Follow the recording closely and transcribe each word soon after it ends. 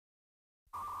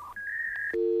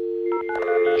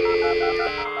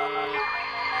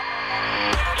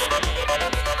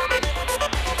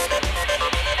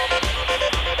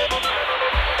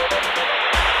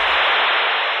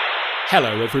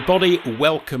Hello everybody,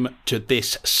 welcome to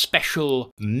this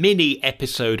special mini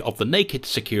episode of the Naked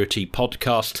Security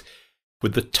podcast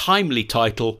with the timely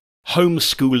title,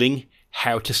 Homeschooling,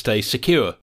 How to Stay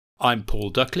Secure. I'm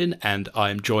Paul Ducklin and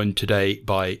I'm joined today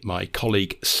by my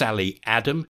colleague Sally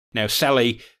Adam. Now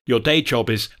Sally, your day job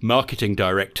is marketing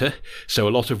director, so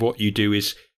a lot of what you do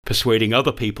is persuading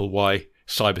other people why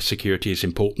cybersecurity is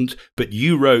important, but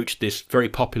you wrote this very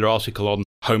popular article on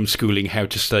homeschooling, how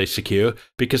to stay secure,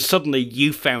 because suddenly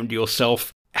you found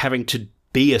yourself having to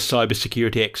be a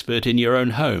cybersecurity expert in your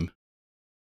own home.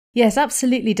 Yes,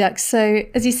 absolutely, Duck. So,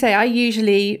 as you say, I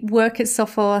usually work at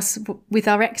Sophos with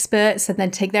our experts and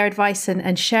then take their advice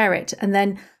and share it. And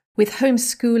then with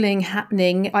homeschooling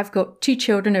happening, I've got 2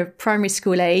 children of primary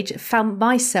school age, found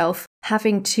myself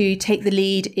having to take the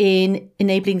lead in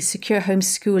enabling secure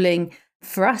homeschooling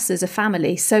for us as a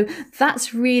family. So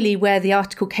that's really where the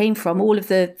article came from, all of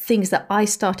the things that I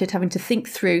started having to think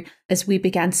through as we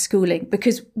began schooling,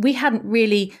 because we hadn't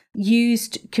really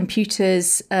used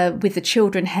computers with the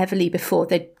children heavily before.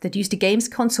 They'd used a games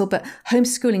console, but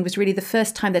homeschooling was really the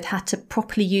first time they'd had to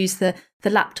properly use the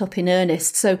laptop in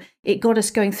earnest. So it got us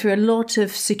going through a lot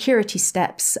of security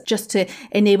steps just to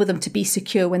enable them to be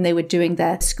secure when they were doing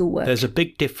their schoolwork. There's a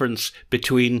big difference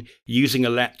between using a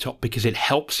laptop because it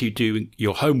helps you do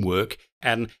your homework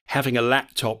and having a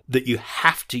laptop that you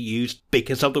have to use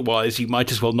because otherwise you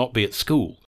might as well not be at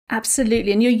school.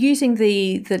 Absolutely. And you're using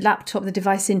the laptop, the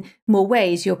device in more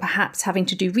ways. You're perhaps having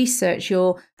to do research.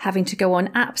 You're having to go on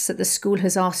apps that the school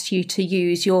has asked you to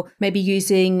use. You're maybe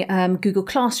using Google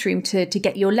Classroom to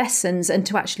get your lessons and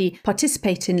to actually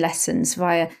participate in lessons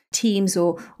via Teams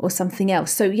or something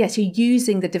else. So yes, you're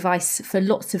using the device for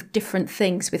lots of different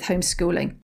things with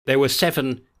homeschooling. There were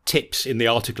 7 tips in the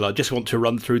article. I just want to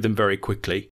run through them very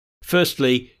quickly.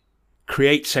 Firstly,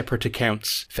 create separate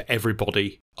accounts for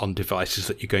everybody on devices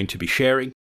that you're going to be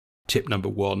sharing. Tip number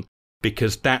 1,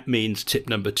 because that means tip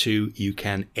number 2, you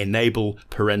can enable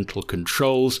parental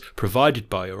controls provided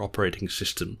by your operating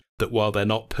system that, while they're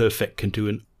not perfect, can do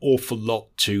an awful lot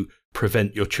to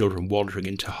prevent your children wandering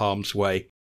into harm's way.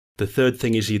 The third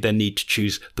thing is you then need to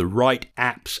choose the right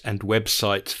apps and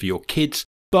websites for your kids,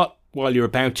 but while you're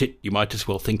about it, you might as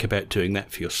well think about doing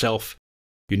that for yourself.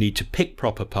 You need to pick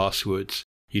proper passwords.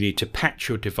 You need to patch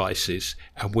your devices,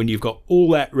 and when you've got all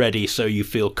that ready so you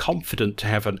feel confident to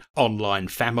have an online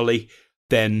family,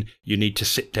 then you need to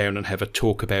sit down and have a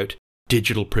talk about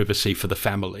digital privacy for the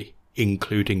family,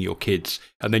 including your kids.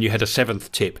 And then you had a 7th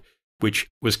tip, which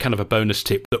was kind of a bonus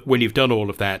tip, that when you've done all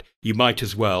of that, you might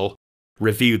as well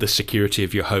review the security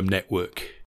of your home network.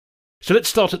 So let's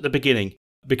start at the beginning.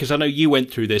 Because I know you went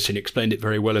through this and explained it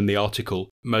very well in the article.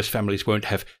 Most families won't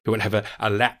have a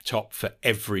laptop for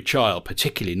every child,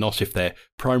 particularly not if they're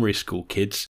primary school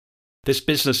kids. This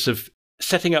business of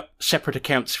setting up separate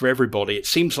accounts for everybody, it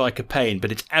seems like a pain,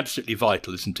 but it's absolutely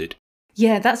vital, isn't it?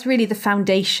 Yeah, that's really the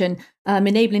foundation,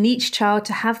 enabling each child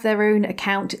to have their own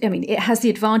account. I mean, it has the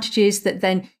advantages that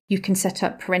then you can set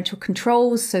up parental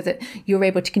controls so that you're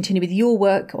able to continue with your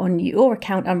work on your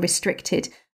account unrestricted.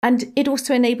 And it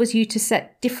also enables you to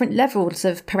set different levels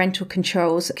of parental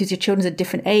controls because your children's at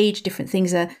different age, different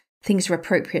things are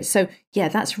appropriate. So yeah,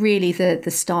 that's really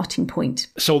the starting point.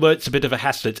 So although it's a bit of a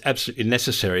hassle, it's absolutely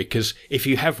necessary, because if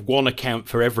you have one account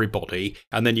for everybody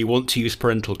and then you want to use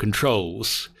parental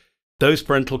controls, those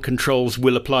parental controls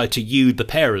will apply to you, the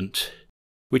parent,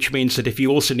 which means that if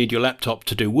you also need your laptop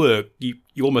to do work, you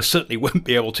almost certainly won't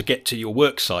be able to get to your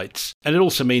work sites. And it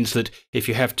also means that if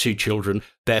you have 2 children,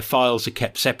 their files are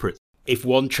kept separate. If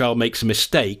one child makes a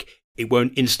mistake, it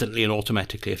won't instantly and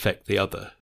automatically affect the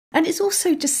other. And it's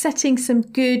also just setting some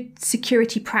good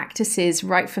security practices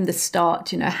right from the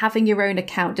start. You know, having your own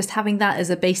account, just having that as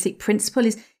a basic principle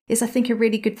is I think, a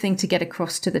really good thing to get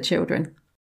across to the children.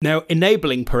 Now,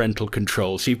 enabling parental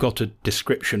controls, you've got a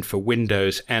description for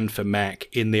Windows and for Mac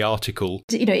in the article.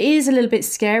 You know, it is a little bit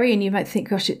scary and you might think,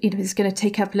 gosh, you know, it's going to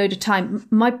take up a load of time.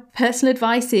 My personal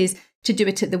advice is to do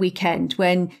it at the weekend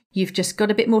when you've just got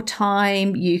a bit more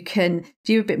time, you can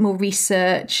do a bit more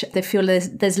research, they feel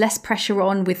there's less pressure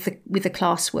on with the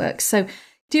classwork. So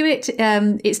do it.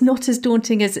 It's not as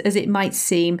daunting as it might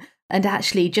seem. And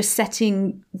actually just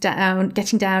getting down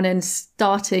and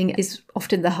starting is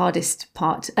often the hardest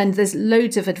part. And there's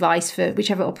loads of advice for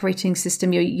whichever operating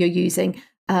system you're using.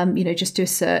 Just do a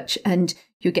search and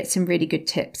you'll get some really good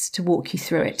tips to walk you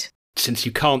through it. Since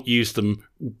you can't use them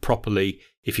properly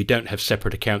if you don't have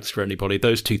separate accounts for anybody,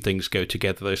 those two things go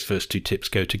together. Those first 2 tips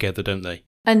go together, don't they?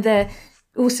 And they're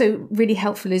Also really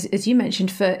helpful, as you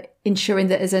mentioned, for ensuring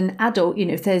that as an adult,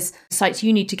 if there's sites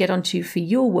you need to get onto for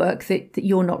your work, that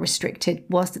you're not restricted,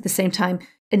 whilst at the same time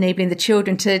enabling the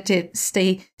children to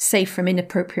stay safe from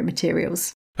inappropriate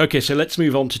materials. Okay, so let's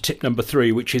move on to tip number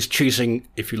 3, which is choosing,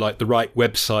 if you like, the right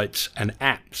websites and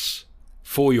apps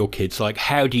for your kids. Like,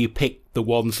 how do you pick the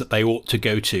ones that they ought to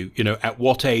go to? At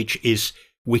what age is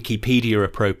Wikipedia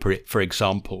appropriate, for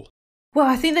example? Well,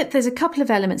 I think that there's a couple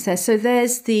of elements there. So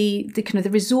there's the kind of the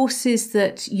resources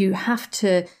that you have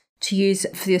to use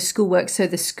for your schoolwork. So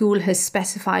the school has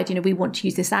specified, we want to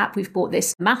use this app. We've bought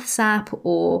this maths app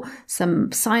or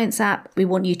some science app we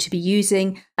want you to be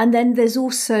using. And then there's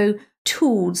also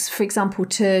tools, for example,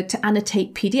 to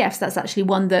annotate PDFs. That's actually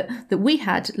one that we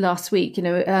had last week.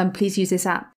 Please use this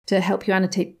app to help you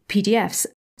annotate PDFs.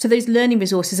 So those learning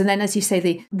resources, and then, as you say,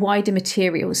 the wider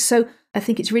materials. So I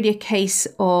think it's really a case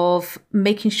of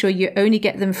making sure you only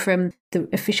get them from the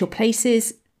official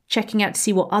places, checking out to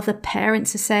see what other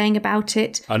parents are saying about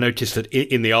it. I noticed that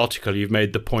in the article you've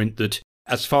made the point that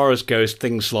as far as goes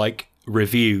things like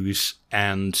reviews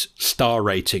and star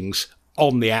ratings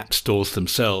on the app stores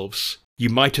themselves, you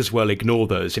might as well ignore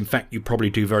those. In fact, you probably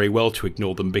do very well to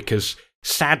ignore them because,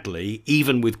 sadly,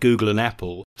 even with Google and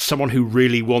Apple, someone who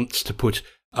really wants to put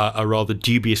a rather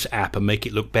dubious app and make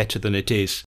it look better than it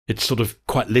is, it's sort of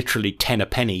quite literally 10 a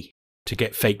penny to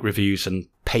get fake reviews and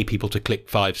pay people to click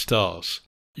 5 stars.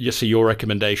 So your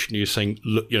recommendation, you're saying,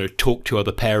 look, talk to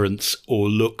other parents or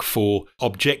look for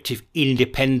objective,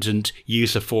 independent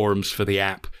user forums for the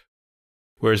app.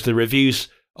 Whereas the reviews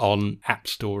on App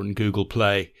Store and Google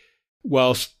Play,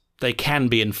 whilst they can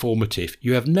be informative,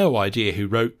 you have no idea who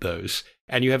wrote those.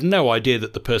 And you have no idea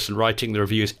that the person writing the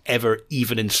reviews ever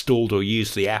even installed or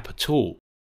used the app at all.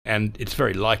 And it's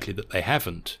very likely that they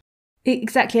haven't.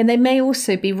 Exactly. And they may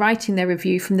also be writing their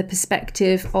review from the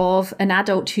perspective of an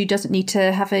adult who doesn't need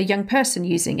to have a young person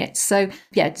using it. So,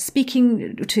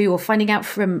 speaking to or finding out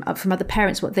from other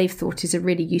parents what they've thought is a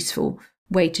really useful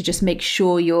way to just make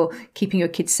sure you're keeping your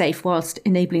kids safe whilst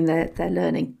enabling their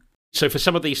learning. So for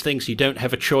some of these things, you don't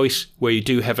have a choice. Where you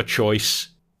do have a choice,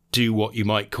 do what you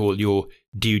might call your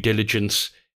due diligence.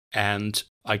 And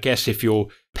I guess if you're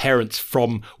parents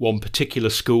from one particular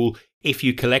school, if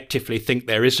you collectively think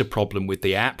there is a problem with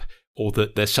the app or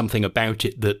that there's something about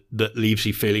it that leaves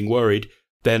you feeling worried,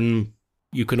 then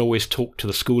you can always talk to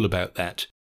the school about that.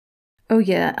 Oh,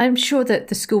 yeah. I'm sure that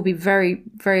the school will be very,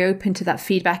 very open to that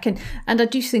feedback. And I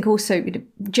do think also,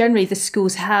 generally the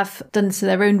schools have done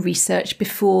their own research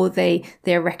before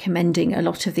they're recommending a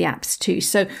lot of the apps too.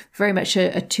 So very much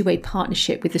a two-way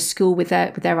partnership with the school, with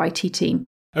their IT team.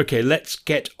 Okay, let's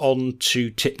get on to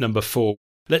tip number 4.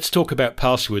 Let's talk about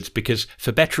passwords because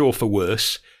for better or for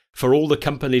worse, for all the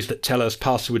companies that tell us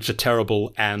passwords are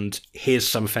terrible and here's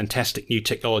some fantastic new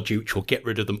technology which will get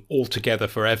rid of them altogether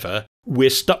forever, we're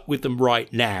stuck with them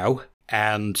right now.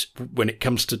 And when it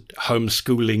comes to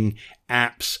homeschooling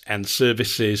apps and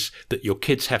services that your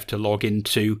kids have to log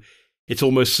into, it's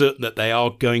almost certain that they are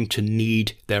going to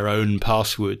need their own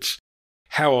passwords.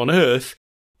 How on earth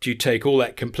do you take all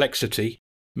that complexity,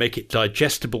 make it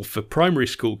digestible for primary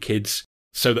school kids,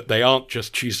 so that they aren't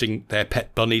just choosing their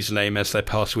pet bunny's name as their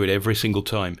password every single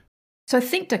time? So I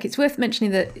think, Doug, it's worth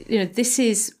mentioning that this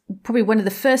is probably one of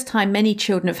the first time many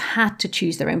children have had to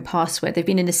choose their own password. They've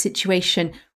been in a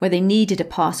situation where they needed a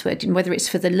password, and whether it's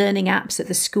for the learning apps that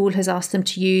the school has asked them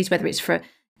to use, whether it's for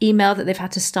email that they've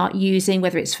had to start using,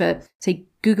 whether it's for, say,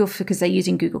 Google because they're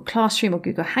using Google Classroom or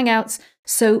Google Hangouts.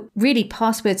 So really,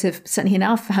 passwords have, certainly in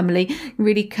our family,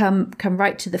 really come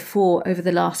right to the fore over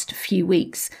the last few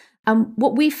weeks. And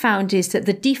what we found is that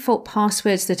the default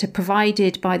passwords that are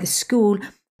provided by the school,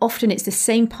 often it's the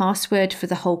same password for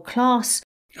the whole class.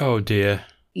 Oh dear.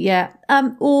 Yeah.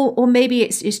 Or maybe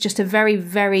it's just a very,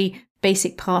 very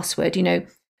basic password,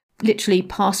 literally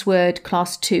password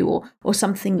class 2 or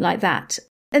something like that.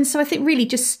 And so I think really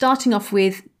just starting off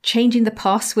with changing the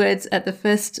passwords at the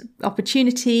first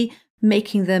opportunity,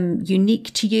 making them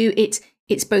unique to you.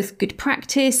 It's both good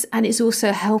practice and it's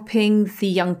also helping the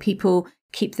young people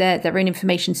keep their own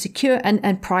information secure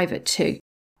and private too.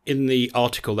 In the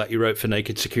article that you wrote for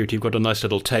Naked Security, you've got a nice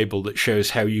little table that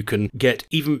shows how you can get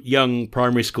even young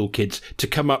primary school kids to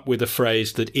come up with a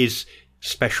phrase that is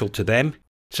special to them.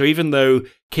 So even though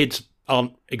kids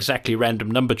aren't exactly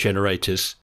random number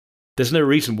generators, there's no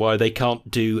reason why they can't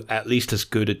do at least as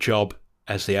good a job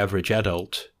as the average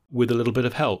adult with a little bit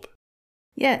of help.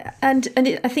 Yeah, and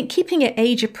I think keeping it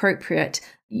age appropriate,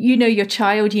 your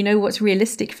child, what's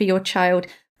realistic for your child,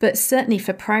 but certainly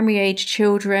for primary age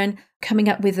children, coming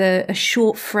up with a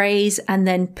short phrase and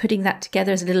then putting that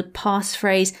together as a little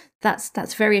passphrase,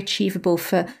 that's very achievable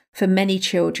for many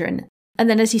children. And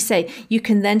then, as you say, you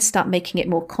can then start making it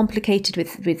more complicated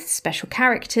with special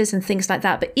characters and things like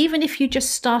that. But even if you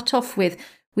just start off with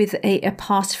a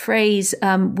passphrase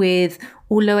with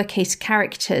all lowercase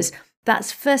characters,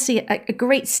 that's firstly a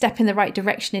great step in the right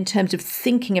direction in terms of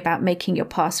thinking about making your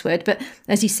password. But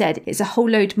as you said, it's a whole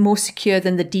load more secure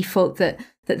than the default that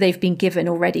they've been given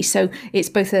already. So it's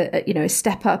both a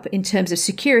step up in terms of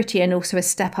security and also a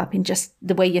step up in just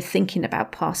the way you're thinking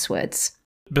about passwords.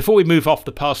 Before we move off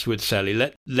the password, Sally,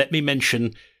 let me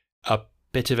mention a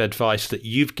bit of advice that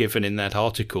you've given in that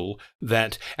article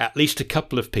that at least a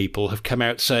couple of people have come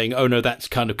out saying, oh no, that's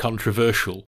kind of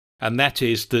controversial. And that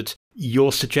is that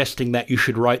you're suggesting that you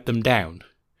should write them down.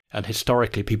 And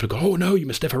historically, people go, oh no, you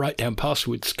must never write down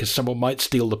passwords because someone might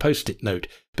steal the Post-it note.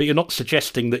 But you're not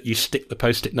suggesting that you stick the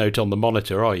Post-it note on the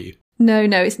monitor, are you? No,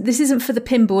 this isn't for the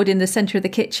pinboard in the centre of the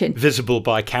kitchen. Visible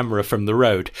by camera from the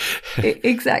road.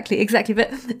 Exactly.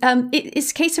 But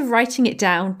it's a case of writing it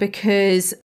down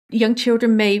because young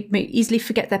children may easily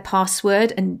forget their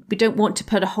password, and we don't want to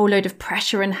put a whole load of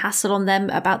pressure and hassle on them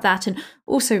about that. And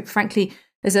also, frankly,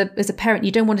 as a parent,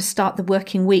 you don't want to start the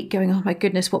working week going, oh my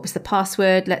goodness, what was the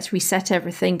password? Let's reset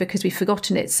everything because we've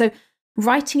forgotten it. So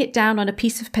writing it down on a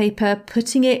piece of paper,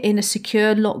 putting it in a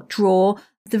secure locked drawer,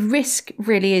 the risk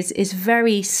really is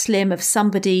very slim of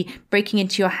somebody breaking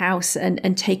into your house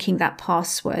and taking that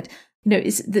password.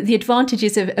 Is the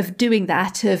advantages of doing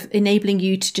that, of enabling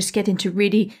you to just get into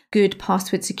really good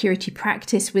password security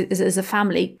practice as a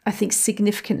family, I think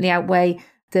significantly outweigh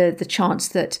the chance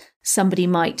that somebody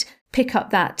might pick up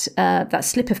that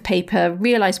slip of paper,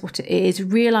 realize what it is,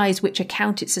 realize which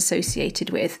account it's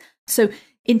associated with. So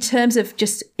in terms of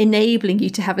just enabling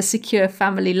you to have a secure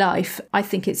family life, I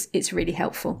think it's really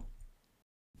helpful.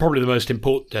 Probably the most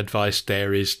important advice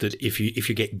there is that if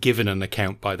you get given an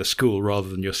account by the school rather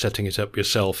than you're setting it up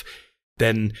yourself,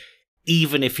 then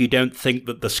even if you don't think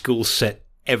that the school set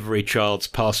every child's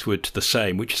password to the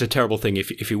same, which is a terrible thing,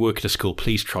 if you work at a school,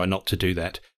 please try not to do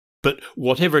that. But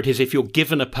whatever it is, if you're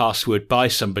given a password by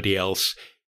somebody else,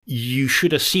 you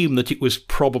should assume that it was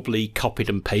probably copied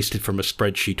and pasted from a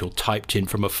spreadsheet or typed in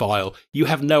from a file. You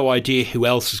have no idea who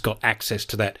else has got access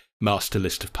to that master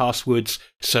list of passwords,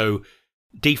 so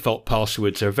default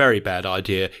passwords are a very bad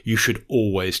idea. You should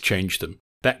always change them.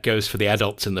 That goes for the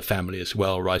adults in the family as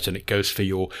well, right? And it goes for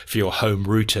your home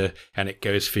router, and it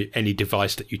goes for any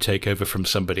device that you take over from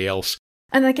somebody else.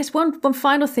 And I guess one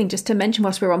final thing just to mention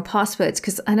whilst we're on passwords,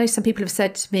 because I know some people have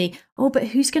said to me, oh, but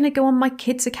who's going to go on my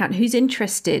kid's account? Who's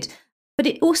interested? But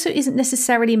it also isn't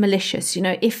necessarily malicious.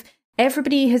 If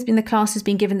everybody in the class has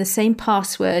been given the same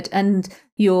password and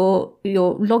your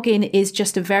login is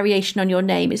just a variation on your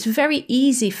name, it's very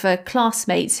easy for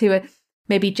classmates who are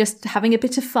maybe just having a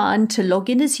bit of fun to log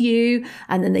in as you,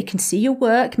 and then they can see your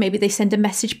work. Maybe they send a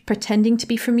message pretending to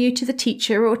be from you to the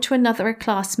teacher or to another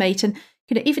classmate. And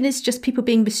even if it's just people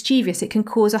being mischievous, it can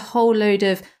cause a whole load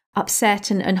of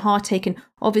upset and heartache. And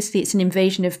obviously, it's an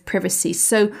invasion of privacy.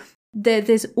 So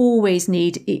there's always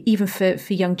need, even for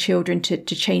young children, to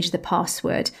change the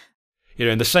password.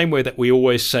 In the same way that we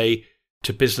always say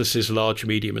to businesses, large,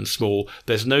 medium and small,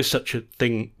 there's no such a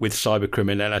thing with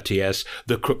cybercriminality as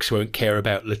the crooks won't care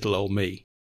about little old me.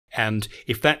 And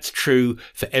if that's true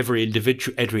for every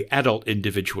adult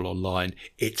individual online,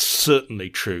 it's certainly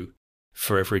true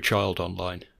for every child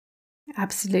online.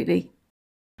 Absolutely.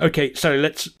 Okay, so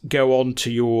let's go on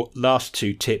to your last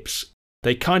two tips.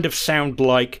 They kind of sound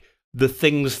like the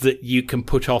things that you can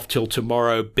put off till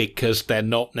tomorrow because they're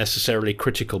not necessarily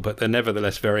critical, but they're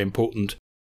nevertheless very important.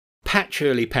 Patch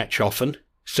early, patch often,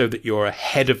 so that you're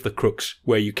ahead of the crooks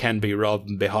where you can be rather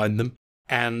than behind them.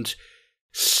 And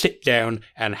sit down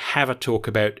and have a talk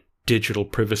about digital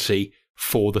privacy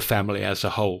for the family as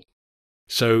a whole.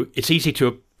 So it's easy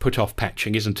to put off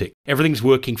patching, isn't it? Everything's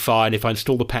working fine. If I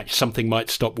install the patch, something might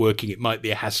stop working. It might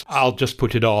be a hassle. I'll just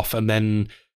put it off, and then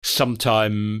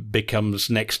sometime becomes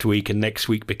next week, and next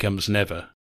week becomes never.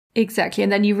 Exactly.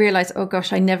 And then you realise, oh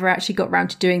gosh, I never actually got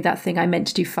round to doing that thing I meant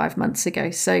to do 5 months ago.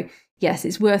 So yes,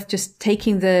 it's worth just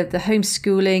taking the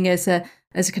homeschooling as a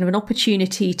kind of an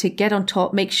opportunity to get on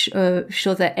top, make sure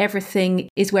that everything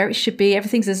is where it should be.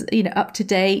 Everything's up to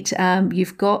date.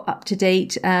 You've got up to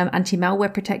date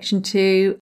anti-malware protection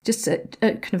too. Just a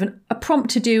kind of a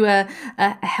prompt to do a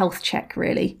health check,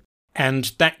 really.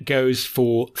 And that goes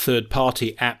for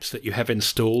third-party apps that you have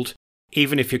installed.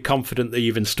 Even if you're confident that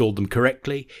you've installed them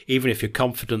correctly, even if you're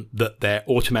confident that their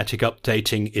automatic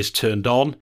updating is turned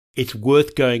on, it's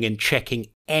worth going and checking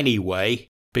anyway,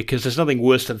 because there's nothing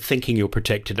worse than thinking you're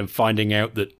protected and finding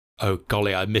out that, oh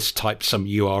golly, I mistyped some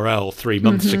URL 3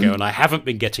 months ago and I haven't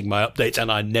been getting my updates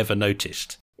and I never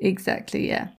noticed. Exactly,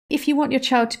 yeah. If you want your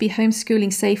child to be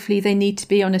homeschooling safely, they need to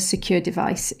be on a secure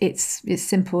device. It's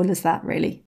simple as that,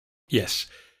 really. Yes.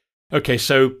 Okay,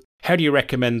 so how do you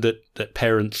recommend that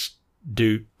parents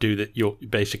do that?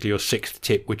 Basically your sixth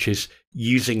tip, which is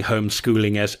using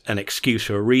homeschooling as an excuse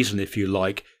or a reason, if you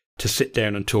like, to sit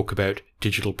down and talk about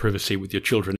digital privacy with your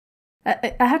children.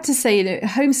 I have to say,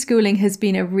 homeschooling has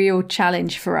been a real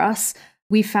challenge for us.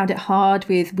 We've found it hard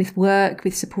with work,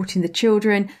 with supporting the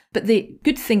children. But the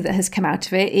good thing that has come out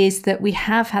of it is that we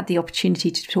have had the opportunity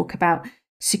to talk about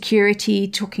security,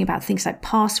 talking about things like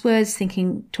passwords,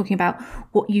 talking about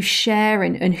what you share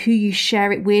and who you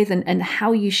share it with and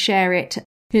how you share it.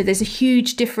 There's a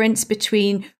huge difference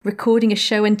between recording a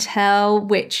show and tell,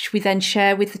 which we then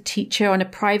share with the teacher on a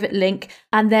private link,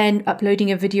 and then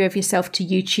uploading a video of yourself to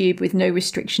YouTube with no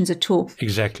restrictions at all.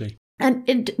 Exactly.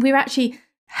 And we're actually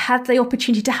had the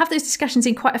opportunity to have those discussions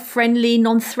in quite a friendly,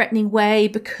 non-threatening way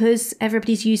because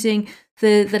everybody's using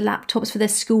the laptops for their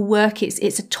schoolwork.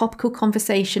 It's a topical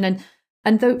conversation.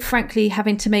 And though, frankly,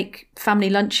 having to make family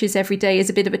lunches every day is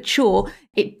a bit of a chore,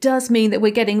 it does mean that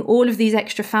we're getting all of these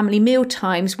extra family meal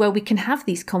times where we can have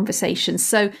these conversations.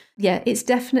 So, yeah, it's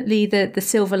definitely the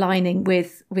silver lining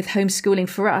with homeschooling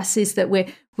for us is that we're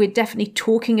definitely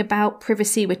talking about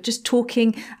privacy. We're just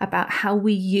talking about how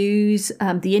we use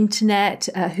the internet,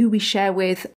 who we share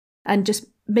with, and just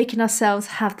making ourselves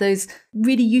have those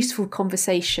really useful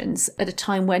conversations at a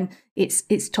time when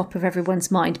it's top of everyone's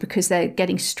mind because they're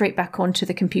getting straight back onto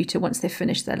the computer once they've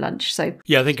finished their lunch. So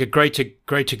yeah, I think a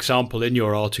great example in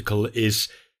your article is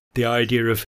the idea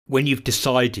of when you've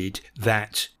decided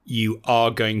that you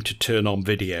are going to turn on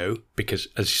video, because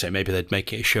as you say, maybe they'd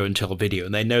make it a show and tell video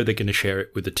and they know they're going to share it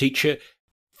with the teacher,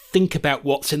 think about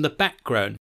what's in the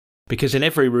background, because in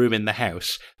every room in the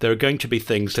house, there are going to be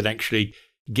things that actually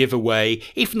give away,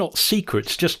 if not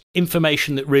secrets, just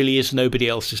information that really is nobody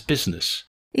else's business.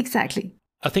 Exactly.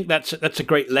 I think that's a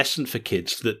great lesson for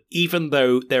kids, that even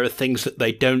though there are things that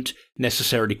they don't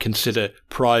necessarily consider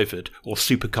private or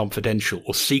super confidential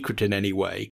or secret in any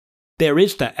way, there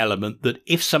is that element that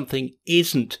if something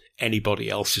isn't anybody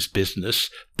else's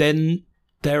business, then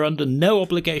they're under no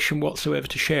obligation whatsoever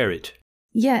to share it.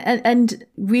 Yeah, and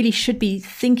really should be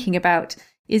thinking about,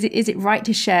 is it right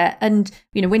to share? And,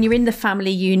 when you're in the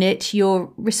family unit,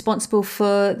 you're responsible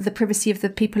for the privacy of the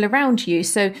people around you.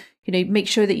 So, make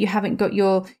sure that you haven't got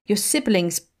your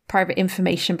siblings' private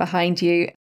information behind you.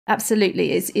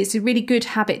 Absolutely. It's a really good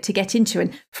habit to get into,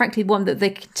 and frankly, one that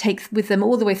they can take with them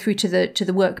all the way through to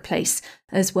the workplace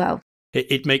as well.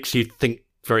 It makes you think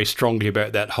very strongly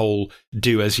about that whole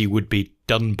do as you would be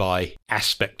done by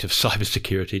aspect of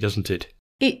cybersecurity, doesn't it?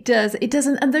 It does. It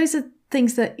doesn't. And those are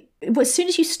things that as soon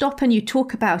as you stop and you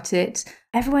talk about it,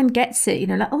 everyone gets it,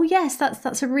 like, oh yes,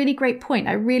 that's a really great point.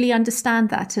 I really understand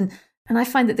that. And I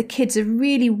find that the kids are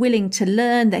really willing to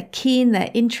learn. They're keen,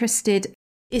 they're interested.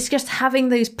 It's just having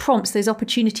those prompts, those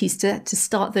opportunities to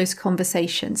start those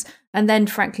conversations. And then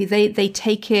frankly, they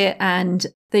take it and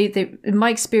they in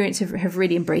my experience have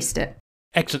really embraced it.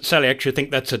 Excellent, Sally. Actually, I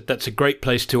think that's a great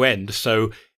place to end.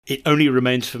 So it only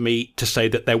remains for me to say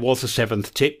that there was a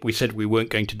seventh tip. We said we weren't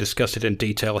going to discuss it in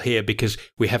detail here because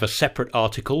we have a separate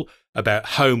article about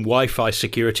home Wi-Fi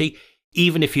security.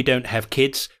 Even if you don't have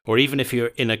kids, or even if you're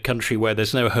in a country where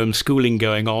there's no homeschooling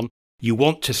going on, you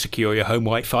want to secure your home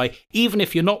Wi-Fi. Even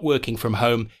if you're not working from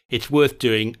home, it's worth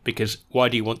doing, because why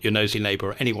do you want your nosy neighbour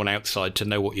or anyone outside to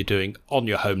know what you're doing on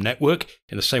your home network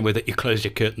in the same way that you close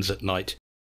your curtains at night?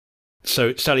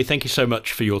 So, Sally, thank you so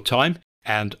much for your time.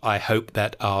 And I hope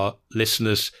that our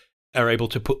listeners are able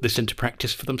to put this into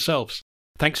practice for themselves.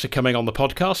 Thanks for coming on the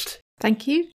podcast. Thank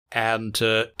you. And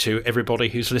to everybody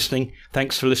who's listening,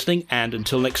 thanks for listening. And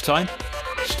until next time,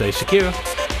 stay secure.